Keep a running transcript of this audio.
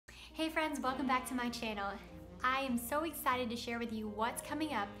Hey friends, welcome back to my channel. I am so excited to share with you what's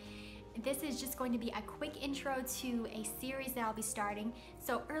coming up. This is just going to be a quick intro to a series that I'll be starting.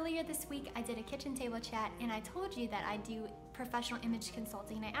 So earlier this week I did a kitchen table chat and I told you that I do professional image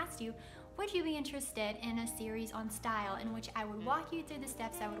consulting, and I asked you, would you be interested in a series on style in which I would walk you through the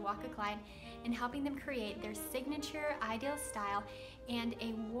steps I would walk a client in helping them create their signature ideal style and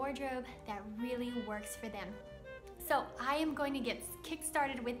a wardrobe that really works for them. So I am going to get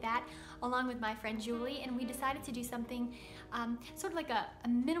kick-started with that along with my friend Julie, and we decided to do something sort of like a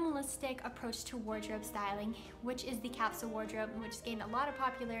minimalistic approach to wardrobe styling, which is the capsule wardrobe, which has gained a lot of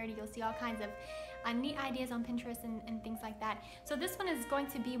popularity. You'll see all kinds of neat ideas on Pinterest and things like that. So this one is going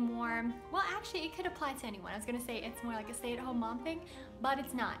to be more, well actually it could apply to anyone. I was gonna say it's more like a stay-at-home mom thing, but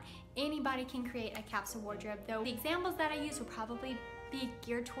it's not. Anybody can create a capsule wardrobe, though the examples that I use will probably be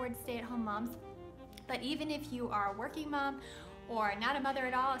geared towards stay-at-home moms. But even if you are a working mom or not a mother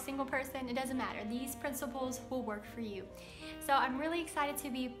at all, a single person, it doesn't matter. These principles will work for you. So I'm really excited to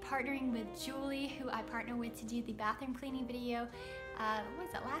be partnering with Julie, who I partner with to do the bathroom cleaning video. What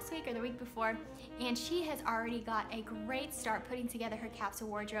was it, last week or the week before? And she has already got a great start putting together her capsule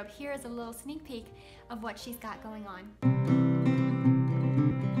wardrobe. Here is a little sneak peek of what she's got going on.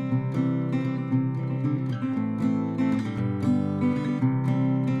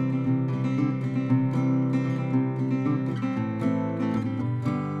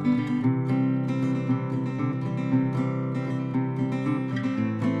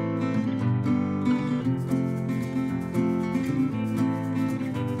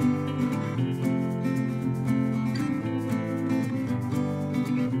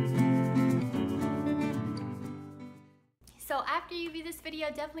 So after you view this video,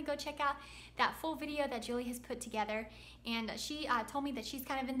 definitely go check out that full video that Julie has put together. And she told me that she's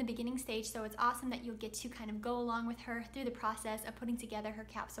kind of in the beginning stage, so it's awesome that you'll get to kind of go along with her through the process of putting together her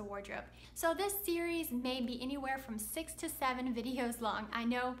capsule wardrobe. So this series may be anywhere from 6 to 7 videos long. I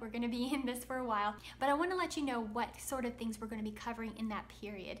know we're gonna be in this for a while, but I wanna let you know what sort of things we're gonna be covering in that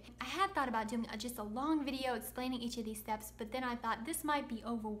period. I had thought about doing just a long video explaining each of these steps, but then I thought this might be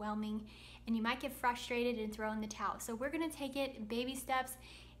overwhelming and you might get frustrated and throw in the towel. So we're gonna take it baby steps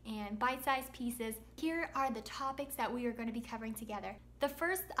and bite-sized pieces. Here are the topics that we are going to be covering together. The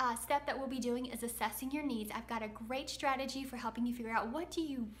first step that we'll be doing is assessing your needs. I've got a great strategy for helping you figure out what do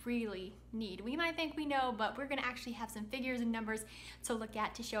you really need. We might think we know, but we're going to actually have some figures and numbers to look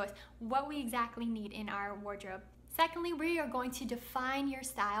at to show us what we exactly need in our wardrobe. Secondly, we are going to define your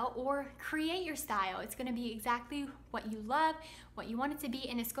style or create your style. It's going to be exactly what you love, what you want it to be,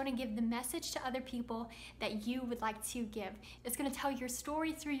 and it's going to give the message to other people that you would like to give. It's going to tell your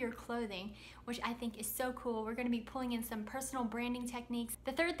story through your clothing, which I think is so cool. We're going to be pulling in some personal branding techniques.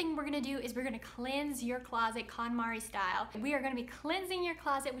 The third thing we're going to do is we're going to cleanse your closet KonMari style. We are going to be cleansing your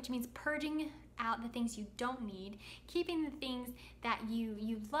closet, which means purging out the things you don't need, keeping the things that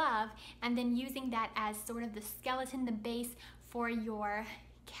you love, and then using that as sort of the skeleton, the base for your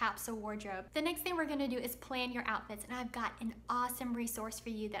capsule wardrobe. The next thing we're gonna do is plan your outfits, and I've got an awesome resource for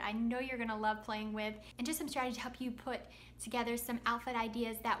you that I know you're gonna love playing with, and just some strategy to help you put together some outfit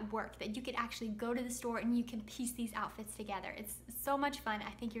ideas that work, that you could actually go to the store and you can piece these outfits together. It's so much fun.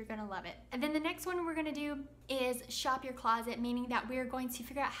 I think you're gonna love it. And then the next one we're gonna do is shop your closet, meaning that we're going to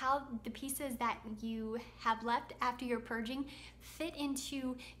figure out how the pieces that you have left after your purging fit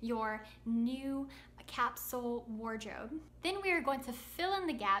into your new capsule wardrobe. Then we are going to fill in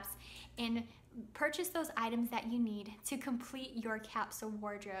the gaps and purchase those items that you need to complete your capsule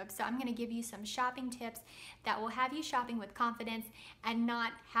wardrobe. So I'm going to give you some shopping tips that will have you shopping with confidence and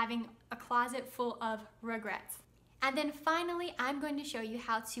not having a closet full of regrets. And then finally, I'm going to show you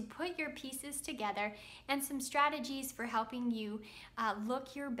how to put your pieces together and some strategies for helping you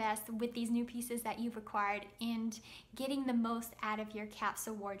look your best with these new pieces that you've acquired and getting the most out of your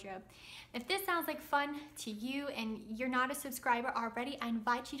capsule wardrobe. If this sounds like fun to you and you're not a subscriber already, I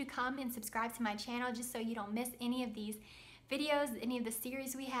invite you to come and subscribe to my channel just so you don't miss any of these videos, any of the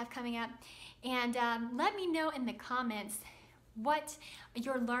series we have coming up. And let me know in the comments what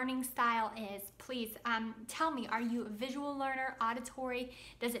your learning style is. Please tell me, are you a visual learner, auditory?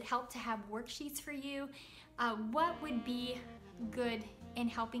 Does it help to have worksheets for you? What would be good in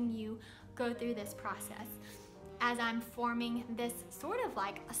helping you go through this process? As I'm forming this sort of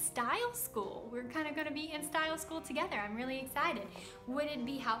like a style school. We're kind of going to be in style school together. I'm really excited. Would it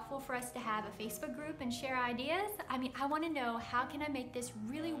be helpful for us to have a Facebook group and share ideas? I mean, I want to know, how can I make this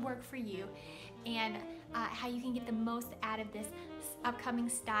really work for you, and how you can get the most out of this upcoming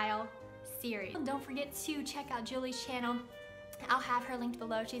style series. Don't forget to check out Julie's channel. I'll have her linked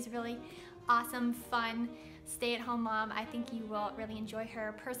below. She's really awesome, fun stay-at-home mom. I think you will really enjoy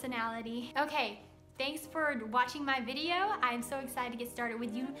her personality. Okay, thanks for watching my video. I'm so excited to get started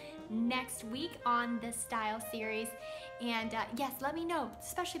with you next week on this style series. And yes, let me know,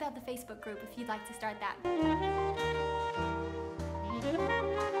 especially about the Facebook group, if you'd like to start that.